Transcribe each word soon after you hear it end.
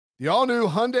The all-new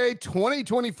Hyundai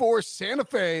 2024 Santa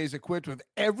Fe is equipped with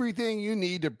everything you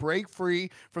need to break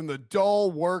free from the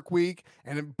dull work week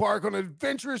and embark on an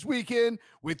adventurous weekend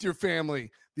with your family.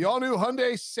 The all-new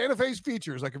Hyundai Santa Fe's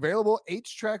features like available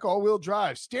H-Track all-wheel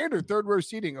drive, standard third-row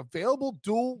seating, available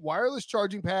dual wireless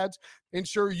charging pads,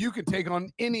 ensure you can take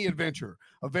on any adventure.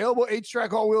 Available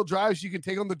H-Track all-wheel drives, you can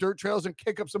take on the dirt trails and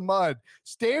kick up some mud.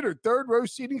 Standard third-row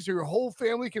seating so your whole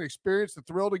family can experience the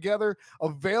thrill together.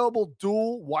 Available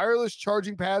dual wireless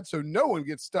charging pads so no one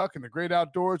gets stuck in the great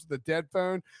outdoors with a dead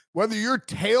phone. Whether you're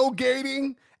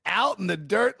tailgating out in the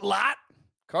dirt lot,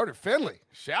 Carter Finley,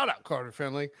 shout out Carter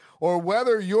Finley, or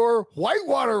whether you're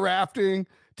whitewater rafting,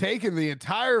 taking the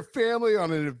entire family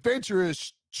on an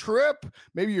adventurous trip,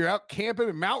 maybe you're out camping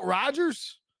in Mount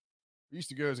Rogers. I used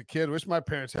to go as a kid. Wish my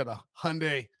parents had a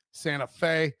Hyundai Santa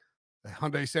Fe. The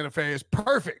Hyundai Santa Fe is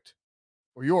perfect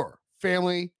for your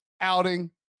family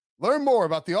outing. Learn more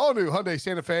about the all-new Hyundai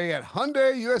Santa Fe at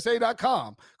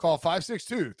HyundaiUSA.com. Call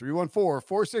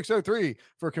 562-314-4603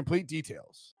 for complete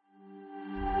details.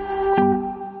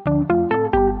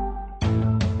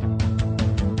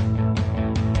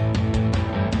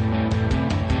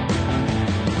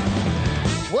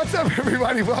 What's up,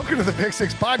 everybody? Welcome to the Pick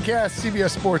Six Podcast,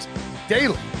 CBS Sports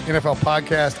Daily NFL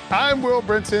Podcast. I'm Will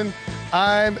Brinson.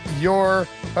 I'm your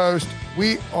host.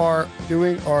 We are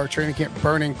doing our training camp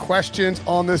burning questions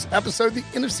on this episode, the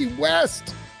NFC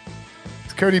West.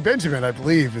 It's Cody Benjamin, I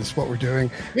believe, is what we're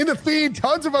doing. In the feed,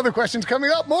 tons of other questions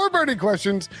coming up, more burning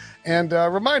questions. And a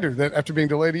reminder that after being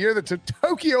delayed a year, the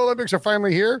Tokyo Olympics are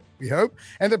finally here, we hope.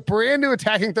 And the brand new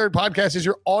Attacking Third podcast is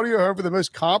your audio home for the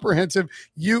most comprehensive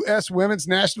U.S. women's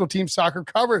national team soccer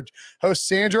coverage. Hosts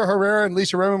Sandra Herrera and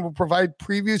Lisa Roman will provide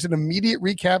previews and immediate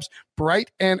recaps bright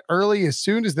and early as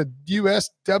soon as the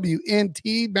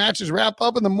USWNT matches wrap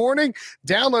up in the morning.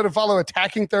 Download and follow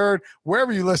Attacking Third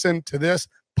wherever you listen to this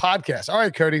podcast. All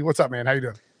right, Cody, what's up, man? How you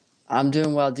doing? I'm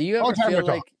doing well. Do you ever feel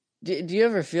like do you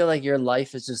ever feel like your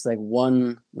life is just like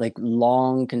one like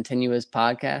long continuous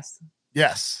podcast?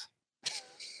 Yes.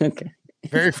 Okay.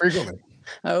 Very frequently.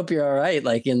 I hope you're all right,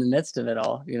 like in the midst of it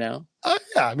all, you know?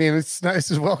 Yeah, I mean, it's nice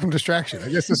as welcome distraction. I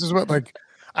guess this is what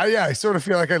I sort of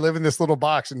feel like I live in this little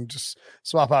box and just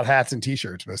swap out hats and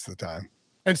t-shirts most of the time.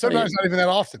 And sometimes not even that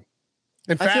often.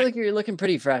 In fact, I feel like you're looking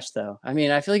pretty fresh though. I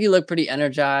mean, I feel like you look pretty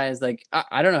energized. Like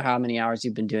I don't know how many hours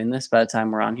you've been doing this by the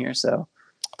time we're on here, so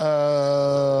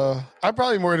I'm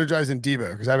probably more energized than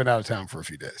Debo because I've been out of town for a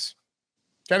few days.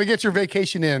 Got to get your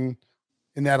vacation in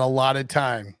that allotted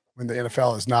time when the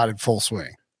NFL is not in full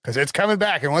swing because it's coming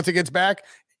back. And once it gets back,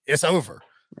 it's over.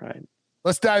 Right.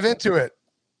 Let's dive into it.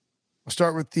 We'll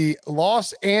start with the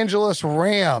Los Angeles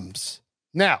Rams.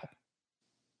 Now,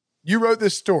 you wrote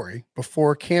this story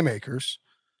before Cam Akers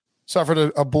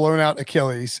suffered a blown out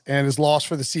Achilles and is lost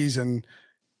for the season.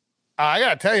 I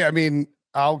got to tell you, I mean,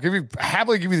 I'll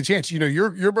happily give you the chance. You know,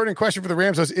 your burning question for the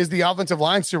Rams is the offensive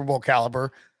line Super Bowl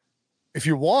caliber. If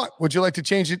you want, would you like to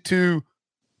change it to,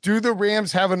 do the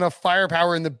Rams have enough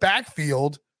firepower in the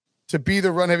backfield to be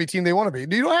the run heavy team they want to be?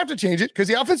 You don't have to change it because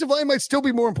the offensive line might still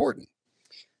be more important.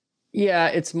 Yeah,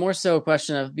 it's more so a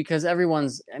question of because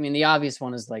the obvious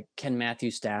one is like, can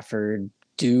Matthew Stafford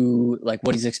do like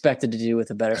what he's expected to do with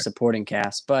a better supporting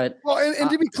cast? But and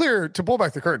to be clear, to pull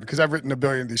back the curtain, because I've written a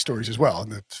billion of these stories as well in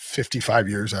the 55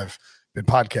 years I've been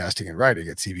podcasting and writing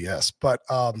at CBS. But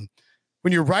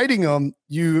when you're writing them,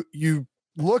 you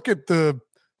look at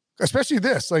especially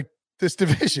this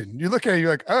division, you look at it, you're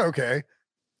like, oh, okay,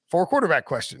 4 quarterback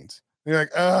questions. And you're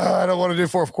like, I don't want to do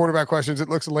 4 quarterback questions. It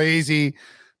looks lazy.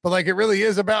 But like it really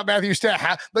is about Matthew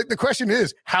Stafford. The question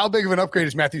is, how big of an upgrade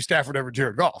is Matthew Stafford over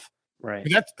Jared Goff? Right. I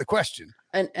mean, that's the question.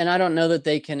 And I don't know that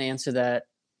they can answer that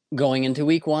going into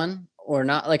week 1 or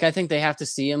not. Like I think they have to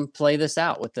see him play this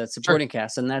out with the supporting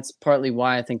cast. And that's partly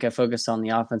why I think I focus on the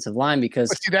offensive line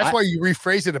because that's why you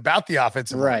rephrase it about the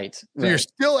offensive line. Right. So you're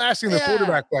still asking the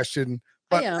quarterback question,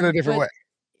 but in a different way.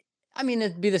 I mean,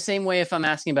 it'd be the same way if I'm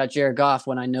asking about Jared Goff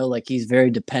when I know like he's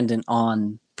very dependent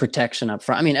on protection up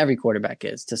front. I mean, every quarterback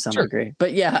is to some degree,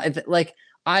 but yeah, like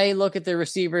I look at the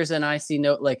receivers and I see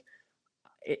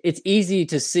it's easy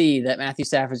to see that Matthew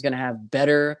Stafford is going to have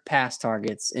better pass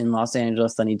targets in Los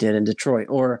Angeles than he did in Detroit,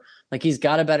 or like he's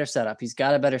got a better setup. He's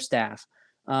got a better staff.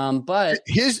 But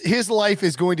his life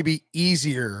is going to be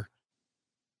easier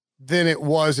than it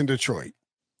was in Detroit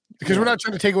because we're not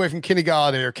trying to take away from Kenny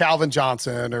Golladay or Calvin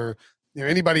Johnson or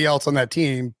anybody else on that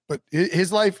team, but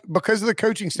his life, because of the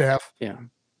coaching staff,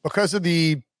 because of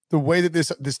the way that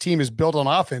this team is built on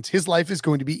offense, his life is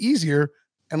going to be easier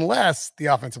unless the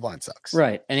offensive line sucks.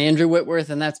 Right. And Andrew Whitworth,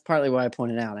 and that's partly why I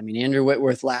pointed out. I mean, Andrew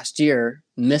Whitworth last year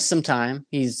missed some time.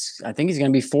 I think he's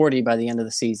going to be 40 by the end of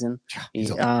the season.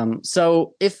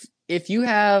 So if you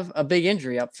have a big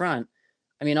injury up front,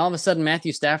 I mean, all of a sudden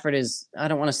Matthew Stafford is, I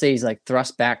don't want to say he's like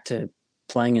thrust back to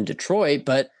playing in Detroit,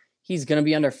 but he's going to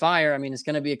be under fire. I mean, it's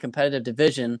going to be a competitive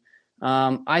division.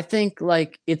 I think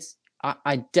like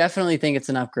I definitely think it's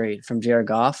an upgrade from Jared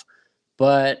Goff,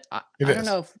 but I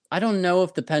don't know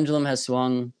if the pendulum has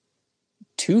swung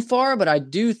too far, but I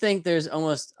do think there's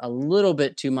almost a little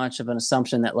bit too much of an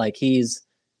assumption that like he's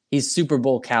Super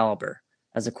Bowl caliber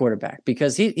as a quarterback,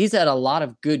 because he's had a lot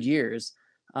of good years.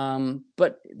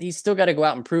 But he's still got to go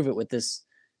out and prove it with this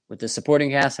supporting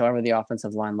cast, however the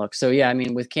offensive line looks. So yeah, I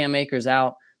mean, with Cam Akers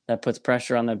out, that puts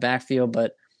pressure on the backfield,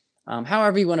 but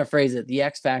however you want to phrase it, the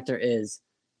X factor is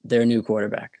their new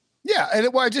quarterback. Yeah. And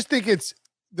I just think the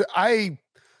thing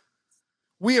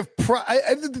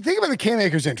about the Cam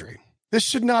Akers injury, this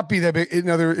should not be that big.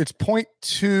 It's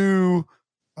 0.2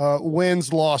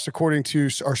 wins lost according to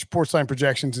our sports line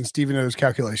projections and Stephen O's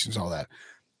calculations, all that.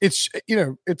 It's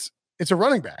a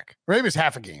running back, or maybe it's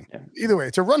half a game. Yeah. Either way,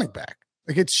 it's a running back.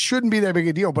 Like, it shouldn't be that big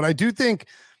a deal. But I do think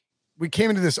we came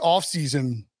into this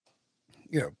offseason,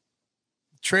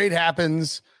 trade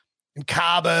happens in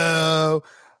Cabo.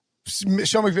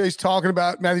 Sean McVay's talking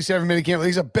about Matthew Stafford minicamp.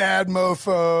 He's a bad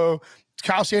mofo.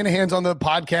 Kyle Shanahan's on the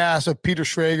podcast of Peter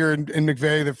Schrager and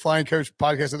McVay, the flying coach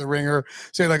podcast at the Ringer,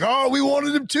 saying like, "Oh, we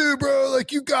wanted him too, bro.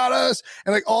 Like, you got us."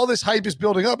 And like all this hype is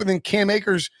building up, and then Cam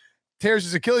Akers tears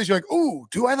his Achilles. You're like, "Ooh,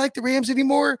 do I like the Rams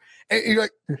anymore?" And you're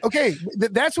like, "Okay."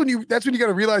 That's when you got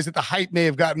to realize that the hype may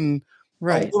have gotten a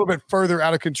little bit further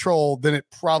out of control than it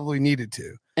probably needed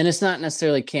to. And it's not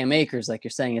necessarily Cam Akers, like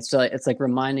you're saying. It's like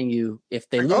reminding you if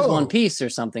they lose one piece or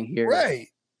something here, right?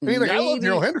 I mean, I love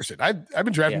Darrell Henderson. I've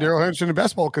been drafting Darrell Henderson in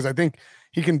best ball because I think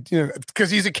he can,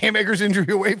 because he's a Cam Akers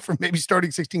injury away from maybe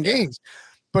starting 16 games.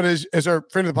 But as our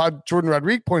friend of the pod, Jordan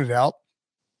Rodriguez, pointed out,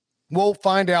 we'll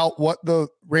find out what the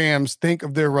Rams think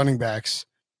of their running backs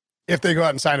if they go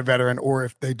out and sign a veteran or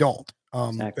if they don't.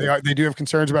 Exactly. They do have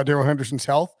concerns about Darrell Henderson's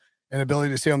health and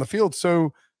ability to stay on the field.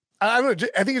 So I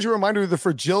think it's a reminder of the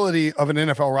fragility of an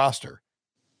NFL roster.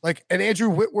 Like an Andrew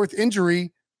Whitworth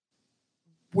injury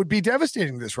would be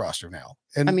devastating to this roster now.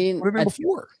 And I mean,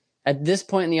 before. At this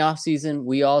point in the offseason,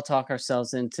 we all talk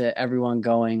ourselves into everyone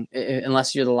going,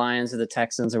 unless you're the Lions or the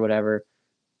Texans or whatever,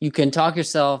 you can talk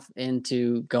yourself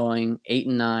into going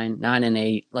 8-9,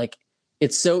 9-8. Like,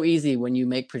 it's so easy when you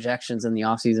make projections in the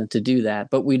offseason to do that,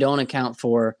 but we don't account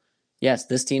for, yes,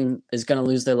 this team is going to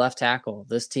lose their left tackle.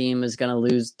 This team is going to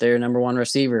lose their number one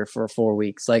receiver for 4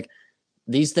 weeks. Like,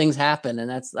 these things happen.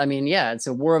 And it's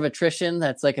a war of attrition.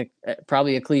 That's like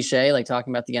probably a cliche, like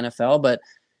talking about the NFL, but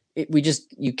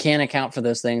you can't account for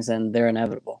those things and they're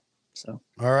inevitable. So,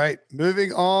 all right,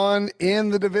 moving on in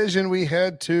the division, we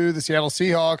head to the Seattle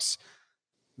Seahawks.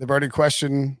 The burning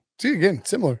question, again,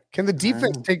 similar. Can the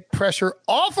defense take pressure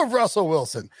off of Russell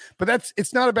Wilson? But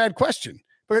it's not a bad question.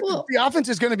 But the offense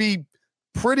is going to be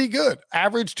pretty good,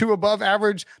 average to above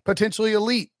average, potentially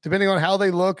elite, depending on how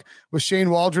they look. With Shane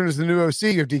Waldron as the new OC,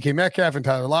 you have DK Metcalf and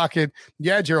Tyler Lockett.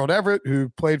 Yeah, Gerald Everett, who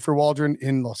played for Waldron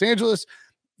in Los Angeles.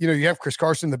 You have Chris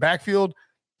Carson in the backfield.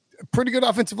 Pretty good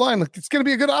offensive line. Like, it's going to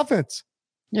be a good offense.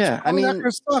 Yeah, I mean, not going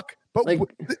to suck. But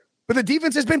the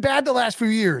defense has been bad the last few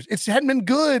years. It hadn't been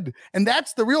good, and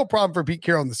that's the real problem for Pete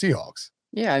Carroll and the Seahawks.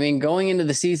 Yeah, I mean, going into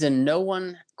the season, no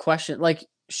one questioned, like,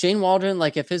 Shane Waldron,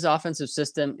 like, if his offensive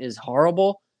system is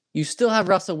horrible, you still have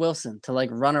Russell Wilson to like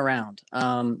run around.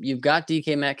 You've got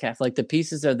DK Metcalf, like the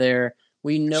pieces are there.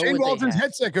 We know Shane Waldron's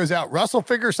headset goes out. Russell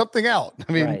figures something out.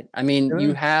 I mean,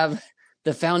 you have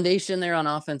the foundation there on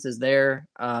offense is there.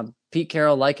 Pete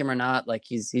Carroll, like him or not, like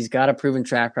he's got a proven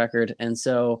track record. And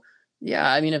so,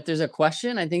 yeah, I mean, if there's a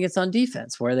question, I think it's on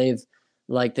defense where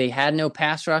they had no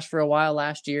pass rush for a while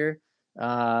last year.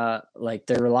 Like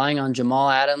they're relying on Jamal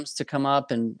Adams to come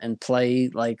up and play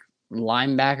like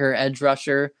linebacker, edge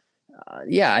rusher.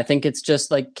 I think it's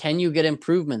just like, can you get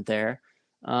improvement there?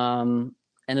 And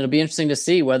it'll be interesting to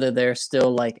see whether they're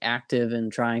still like active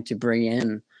and trying to bring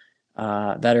in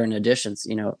veteran additions.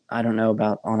 I don't know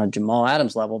about on a Jamal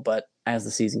Adams level, but as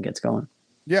the season gets going.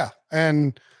 Yeah.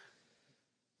 And,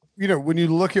 when you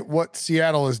look at what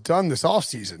Seattle has done this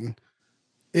offseason,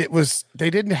 they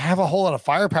didn't have a whole lot of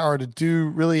firepower to do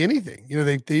really anything.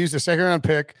 They used a second round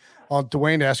pick on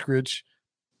Dwayne Eskridge.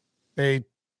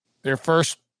 Their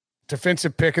first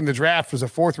defensive pick in the draft was a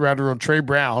fourth rounder on Trey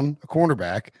Brown, a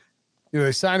cornerback.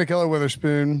 They signed Ahkello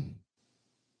Witherspoon.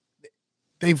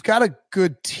 They've got a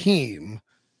good team,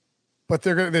 but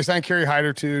they signed Kerry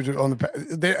Hyder too on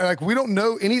the. We don't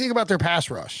know anything about their pass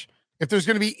rush. If there's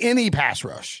going to be any pass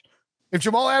rush, if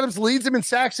Jamal Adams leads them in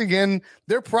sacks again,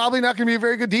 they're probably not going to be a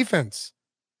very good defense.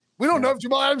 We don't know if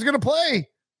Jamal Adams is going to play.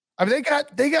 I mean,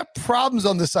 they got problems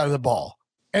on this side of the ball,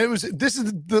 and was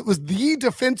the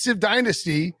defensive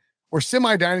dynasty or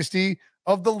semi dynasty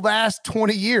of the last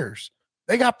 20 years.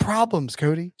 They got problems,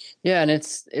 Cody. Yeah, and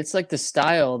it's like the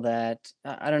style that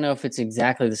I don't know if it's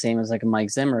exactly the same as like a Mike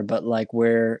Zimmer, but like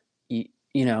where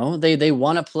they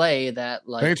want to play that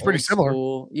like I think it's pretty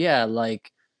similar. Yeah,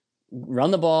 like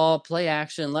run the ball, play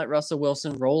action, let Russell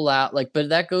Wilson roll out. Like, but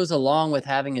that goes along with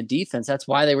having a defense. That's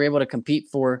why they were able to compete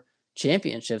for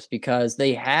championships, because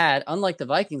they had, unlike the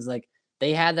Vikings, like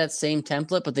they had that same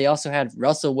template, but they also had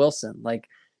Russell Wilson. Like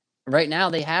right now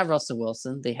they have Russell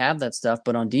Wilson, they have that stuff,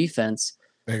 but on defense,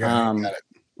 they got it.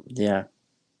 Yeah.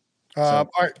 All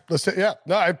right, let's say, yeah.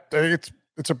 No, I think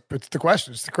it's the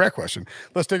question. It's the correct question.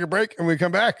 Let's take a break, and when we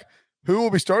come back, who will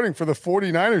be starting for the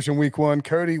 49ers in week 1?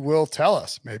 Cody will tell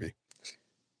us, maybe.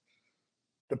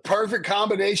 The perfect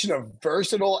combination of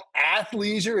versatile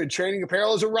athleisure and training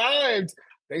apparel has arrived.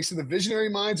 Thanks to the visionary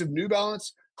minds of New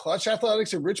Balance, Clutch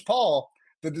Athletics, and Rich Paul,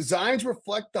 the designs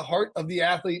reflect the heart of the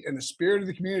athlete and the spirit of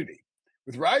the community.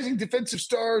 With rising defensive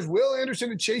stars Will Anderson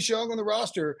and Chase Young on the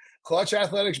roster, Clutch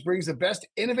Athletics brings the best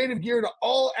innovative gear to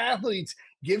all athletes,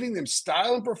 giving them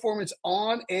style and performance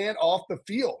on and off the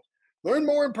field. Learn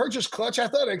more and purchase Clutch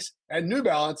Athletics at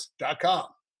newbalance.com.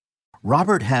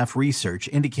 Robert Half research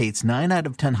indicates 9 out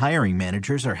of 10 hiring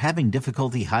managers are having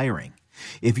difficulty hiring.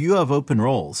 If you have open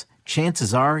roles,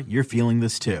 chances are you're feeling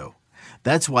this too.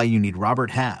 That's why you need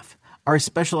Robert Half. Our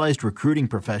specialized recruiting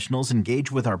professionals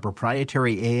engage with our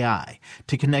proprietary AI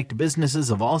to connect businesses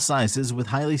of all sizes with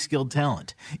highly skilled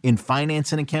talent in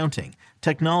finance and accounting,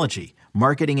 technology,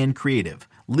 marketing and creative,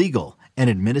 legal,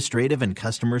 and administrative and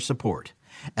customer support.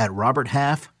 At Robert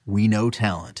Half, we know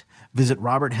talent. Visit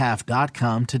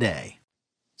roberthalf.com today.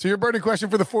 So your burning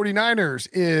question for the 49ers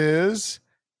is,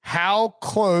 how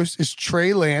close is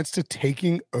Trey Lance to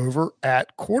taking over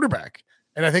at quarterback?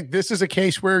 And I think this is a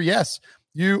case where, yes,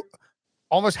 you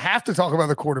almost have to talk about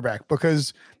the quarterback,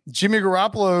 because Jimmy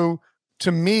Garoppolo,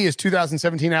 to me, is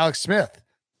 2017 Alex Smith.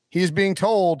 He is being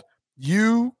told,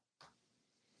 you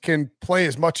can play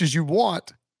as much as you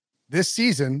want this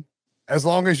season, as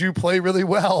long as you play really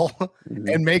well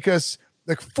and make us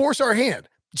force our hand.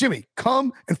 Jimmy,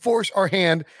 come and force our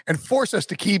hand and force us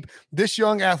to keep this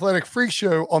young athletic freak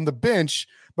show on the bench,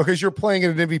 because you're playing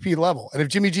at an MVP level. And if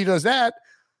Jimmy G does that,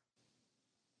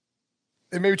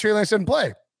 then maybe Trey Lance doesn't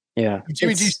play. Yeah. If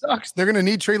Jimmy G sucks, they're going to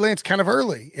need Trey Lance kind of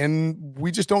early, and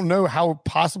we just don't know how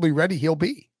possibly ready he'll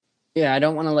be. Yeah, I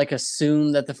don't want to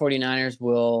assume that the 49ers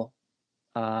will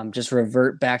just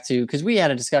revert back to, because we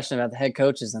had a discussion about the head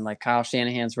coaches and Kyle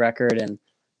Shanahan's record, and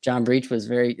John Breach was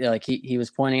very he was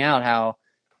pointing out how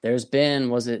there's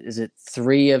been, is it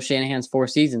 3 of Shanahan's 4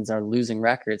 seasons are losing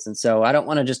records. And so I don't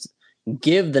want to just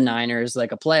give the Niners a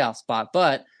playoff spot,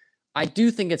 but I do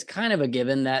think it's kind of a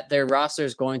given that their roster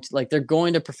is going to they're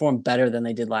going to perform better than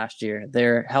they did last year.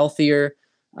 They're healthier.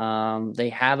 They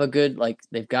have a good,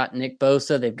 they've got Nick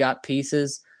Bosa, they've got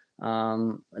pieces.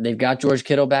 They've got George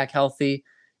Kittle back healthy.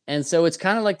 And so it's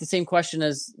kind of the same question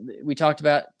as we talking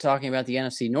about the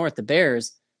NFC North, the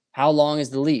Bears. How long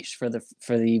is the leash for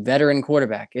the veteran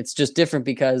quarterback? It's just different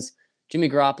because Jimmy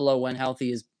Garoppolo, when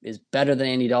healthy, is better than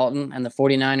Andy Dalton, and the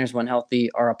 49ers, when healthy,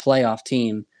 are a playoff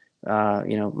team.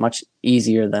 Much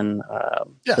easier than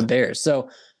the Bears. So,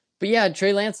 but yeah,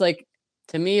 Trey Lance,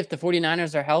 to me, if the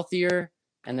 49ers are healthier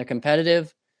and they're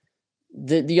competitive,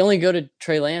 the only go to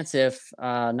Trey Lance if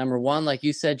number one, like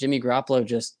you said, Jimmy Garoppolo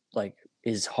just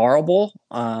is horrible,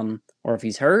 or if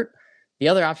he's hurt. The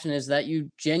other option is that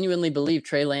you genuinely believe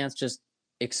Trey Lance just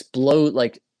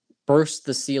burst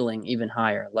the ceiling even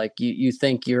higher. You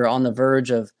think you're on the verge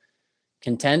of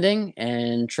contending,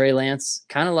 and Trey Lance,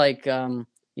 kind of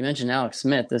you mentioned Alex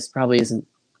Smith. This probably isn't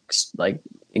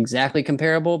exactly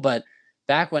comparable, but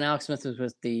back when Alex Smith was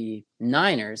with the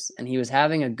Niners and he was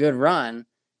having a good run,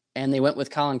 and they went with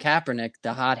Colin Kaepernick,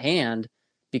 the hot hand,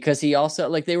 because he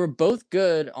also they were both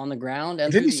good on the ground.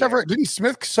 And didn't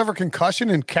Smith suffer concussion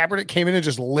and Kaepernick came in and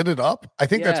just lit it up? I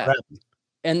think that's what happened.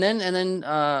 And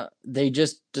then they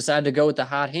just decided to go with the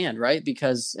hot hand, right?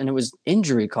 And it was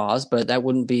injury caused, but that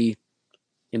wouldn't be,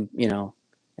 it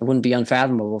wouldn't be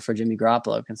unfathomable for Jimmy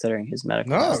Garoppolo considering his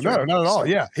medical history. No, not at all.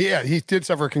 Yeah, he did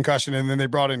suffer a concussion, and then they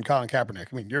brought in Colin Kaepernick.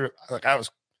 I mean,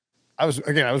 I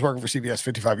was working for CBS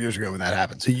 55 years ago when that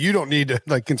happened. So you don't need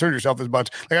to concern yourself as much.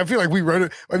 I feel like we wrote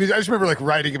it. I mean, I just remember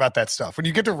writing about that stuff. When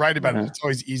you get to write about it, it's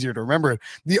always easier to remember it.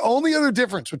 The only other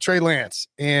difference with Trey Lance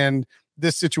and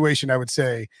this situation, I would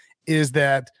say, is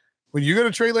that when you go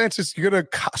to Trey Lance's, you go to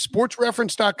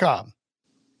sportsreference.com,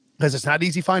 because it's not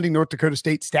easy finding North Dakota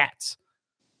State stats.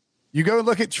 You go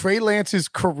look at Trey Lance's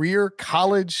career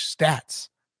college stats.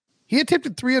 He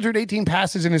attempted 318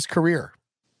 passes in his career.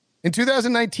 In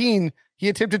 2019, he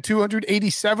attempted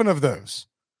 287 of those.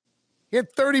 He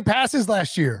had 30 passes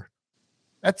last year.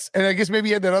 And I guess maybe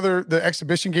he had the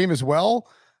exhibition game as well.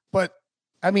 But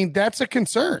I mean, that's a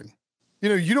concern.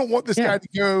 You don't want this guy to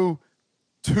go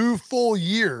 2 full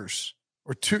years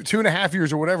or two and a half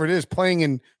years or whatever it is playing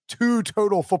in 2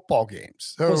 total football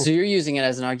games. So you're using it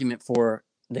as an argument for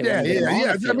yeah.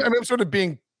 I'm sort of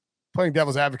playing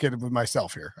devil's advocate with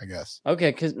myself here, I guess.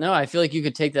 Okay, because I feel like you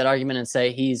could take that argument and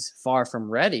say he's far from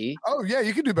ready. Oh yeah,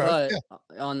 you could do both.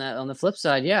 On the flip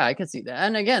side, yeah, I could see that.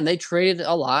 And again, they traded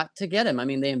a lot to get him. I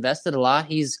mean, they invested a lot.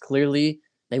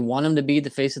 They want him to be the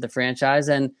face of the franchise.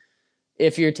 And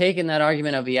if you're taking that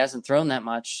argument of he hasn't thrown that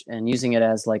much and using it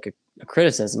as like a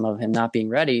criticism of him not being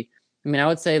ready, I mean, I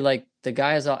would say like the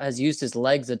guy has used his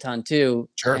legs a ton too.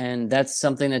 Sure. And that's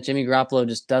something that Jimmy Garoppolo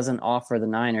just doesn't offer the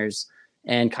Niners.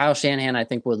 And Kyle Shanahan, I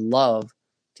think, would love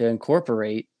to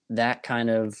incorporate that kind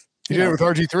of. He did it with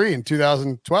RG3 in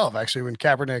 2012, actually, when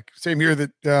Kaepernick, same year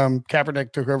that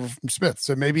Kaepernick took over from Smith.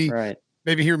 So maybe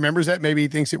he remembers that. Maybe he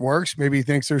thinks it works. Maybe he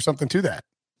thinks there's something to that.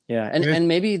 Yeah, and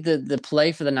maybe the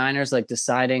play for the Niners, like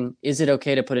deciding, is it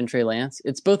okay to put in Trey Lance?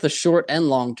 It's both a short and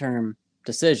long-term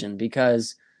decision,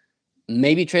 because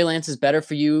maybe Trey Lance is better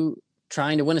for you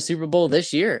trying to win a Super Bowl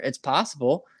this year. It's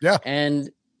possible. Yeah. And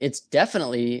it's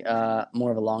definitely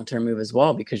more of a long-term move as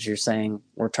well, because you're saying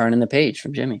we're turning the page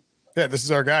from Jimmy. Yeah, this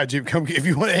is our guy. Jim, come if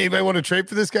anybody want to trade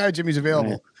for this guy, Jimmy's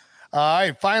available. Right. All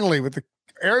right, finally, with the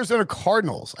Arizona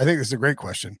Cardinals, I think this is a great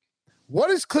question. What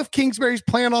is Cliff Kingsbury's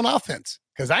plan on offense?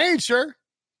 Because I ain't sure.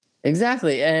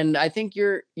 Exactly, and I think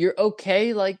you're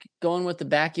okay, like going with the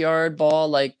backyard ball,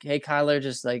 like, hey, Kyler,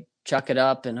 just like chuck it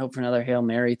up and hope for another Hail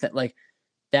Mary. Like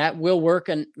that will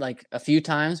work like a few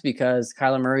times because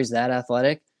Kyler Murray's that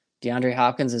athletic. DeAndre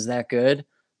Hopkins is that good.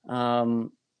 And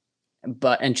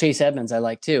Chase Edmonds I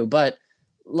like too. But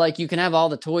like you can have all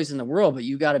the toys in the world, but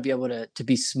you got to be able to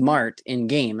be smart in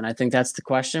game. And I think that's the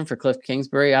question for Cliff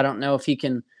Kingsbury. I don't know if he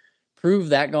can prove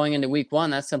that going into week 1.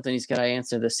 That's something he's got to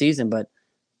answer this season. But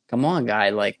come on,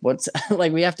 guy, like what's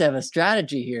like we have to have a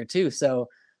strategy here too. So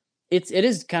it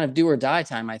is kind of do or die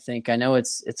time, I think. I know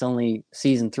it's only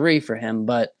season 3 for him,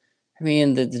 but I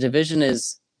mean the division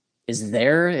is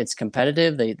there. It's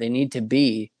competitive. They need to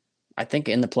be, I think,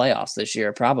 in the playoffs this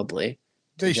year, probably.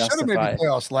 They should have made the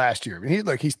playoffs last year. I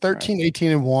mean, he's 13,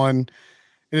 18-1 in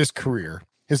his career.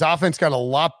 His offense got a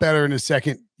lot better in his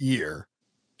second year,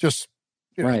 just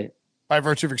by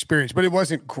virtue of experience, but it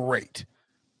wasn't great.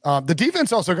 The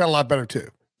defense also got a lot better too.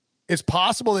 It's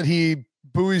possible that he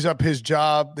buoys up his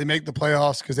job. They make the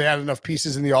playoffs because they had enough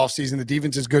pieces in the offseason. The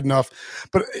defense is good enough.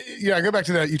 But I go back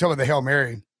to that. You talk about the Hail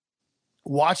Mary.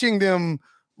 Watching them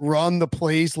run the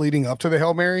plays leading up to the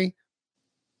Hail Mary,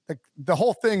 like the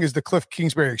whole thing is the Cliff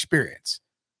Kingsbury experience.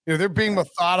 They're being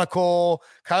methodical.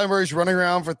 Kyler Murray's running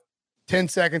around for 10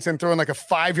 seconds and throwing like a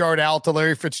 5-yard out to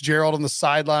Larry Fitzgerald on the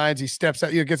sidelines. He steps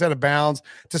out, gets out of bounds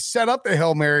to set up the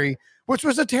Hail Mary, which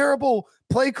was a terrible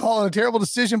play call and a terrible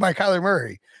decision by Kyler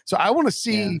Murray. So I want to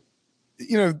see,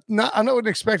 I'm not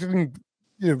expecting,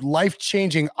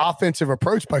 life-changing offensive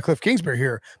approach by Cliff Kingsbury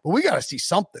here, but we got to see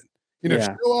something.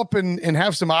 Show up and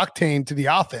have some octane to the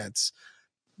offense.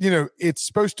 It's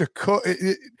supposed to cook.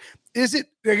 Is it?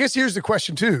 I guess here's the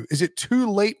question too: is it too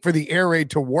late for the air raid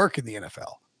to work in the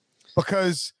NFL?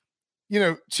 Because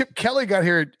Chip Kelly got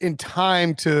here in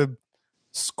time to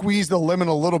squeeze the lemon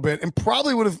a little bit, and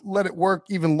probably would have let it work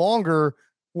even longer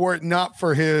were it not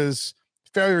for his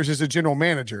failures as a general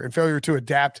manager and failure to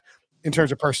adapt in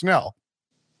terms of personnel.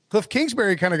 Cliff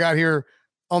Kingsbury kind of got here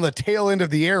on the tail end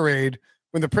of the air raid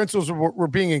when the principles were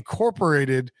being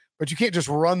incorporated, but you can't just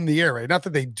run the air raid. Not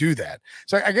that they do that.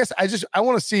 So I guess I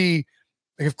want to see,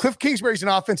 like, if Cliff Kingsbury's an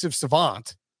offensive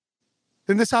savant,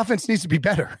 then this offense needs to be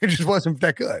better. It just wasn't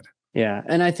that good. Yeah,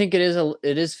 and I think it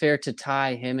is fair to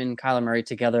tie him and Kyler Murray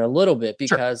together a little bit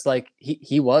because like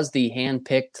he was the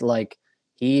handpicked, like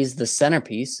he's the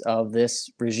centerpiece of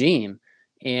this regime.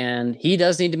 And he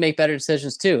does need to make better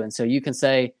decisions too. And so you can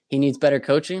say he needs better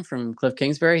coaching from Cliff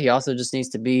Kingsbury. He also just needs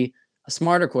to be a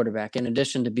smarter quarterback in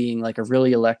addition to being like a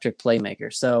really electric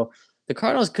playmaker. So the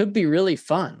Cardinals could be really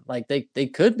fun. Like they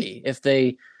could be if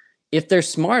they're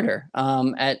smarter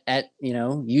at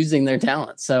using their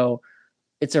talent. So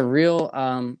it's a real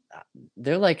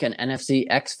they're like an NFC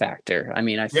X factor. I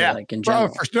mean, I feel like in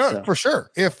general. For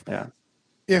sure. If the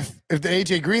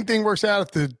AJ Green thing works out,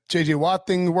 if the JJ Watt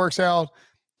thing works out,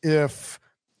 if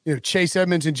Chase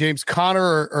Edmonds and James Conner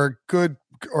are good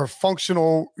or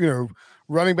functional,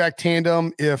 running back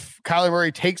tandem. If Kyler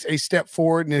Murray takes a step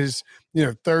forward in his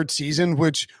third season,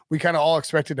 which we kind of all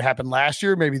expected to happen last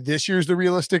year, maybe this year's the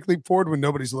realistic leap forward when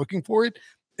nobody's looking for it.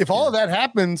 If all of that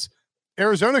happens,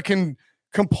 Arizona can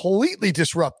completely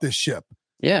disrupt this ship.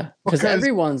 Yeah, because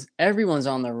everyone's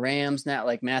on the Rams now,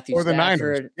 like Matthew or the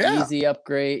Stafford, easy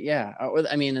upgrade. Yeah, and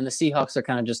the Seahawks are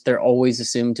kind of they're always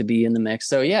assumed to be in the mix.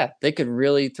 So yeah, they could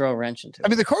really throw a wrench into it. I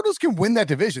mean, the Cardinals can win that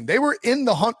division. They were in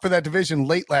the hunt for that division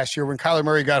late last year when Kyler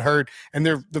Murray got hurt, and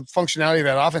the functionality of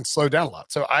that offense slowed down a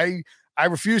lot. So I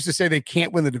refuse to say they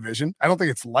can't win the division. I don't think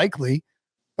it's likely,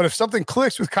 but if something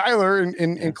clicks with Kyler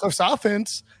and Cliff's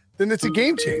offense, then it's a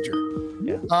game changer.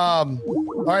 Yeah. All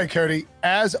right, Cody.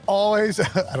 As always,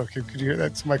 I don't care. Could you hear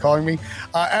that? Somebody calling me?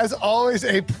 As always,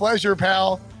 a pleasure,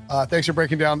 pal. Thanks for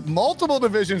breaking down multiple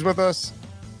divisions with us.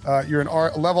 You're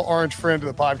a level orange friend of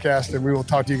the podcast, and we will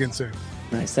talk to you again soon.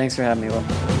 Nice. Thanks for having me, Will.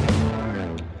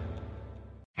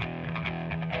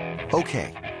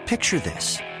 Okay, picture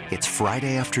this. It's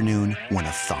Friday afternoon when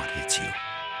a thought hits you.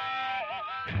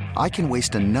 I can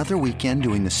waste another weekend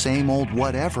doing the same old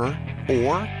whatever,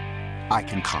 or I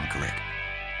can conquer it.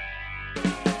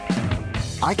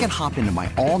 I can hop into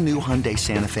my all-new Hyundai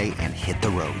Santa Fe and hit the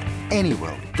road. Any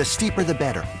road. The steeper, the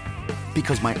better.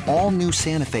 Because my all-new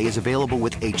Santa Fe is available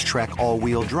with H-Track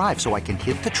all-wheel drive, so I can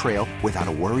hit the trail without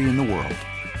a worry in the world.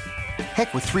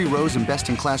 Heck, with 3 rows and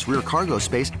best-in-class rear cargo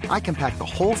space, I can pack the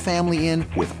whole family in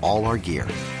with all our gear.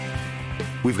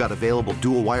 We've got available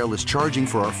dual wireless charging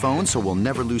for our phones, so we'll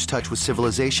never lose touch with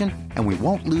civilization, and we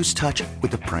won't lose touch with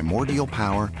the primordial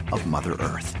power of Mother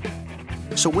Earth.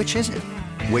 So which is it?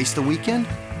 Waste the weekend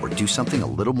or do something a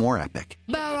little more epic?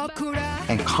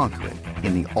 And conquer it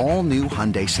in the all-new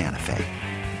Hyundai Santa Fe.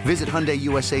 Visit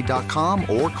HyundaiUSA.com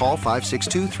or call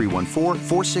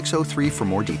 562-314-4603 for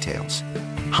more details.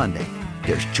 Hyundai,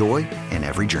 there's joy in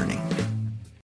every journey.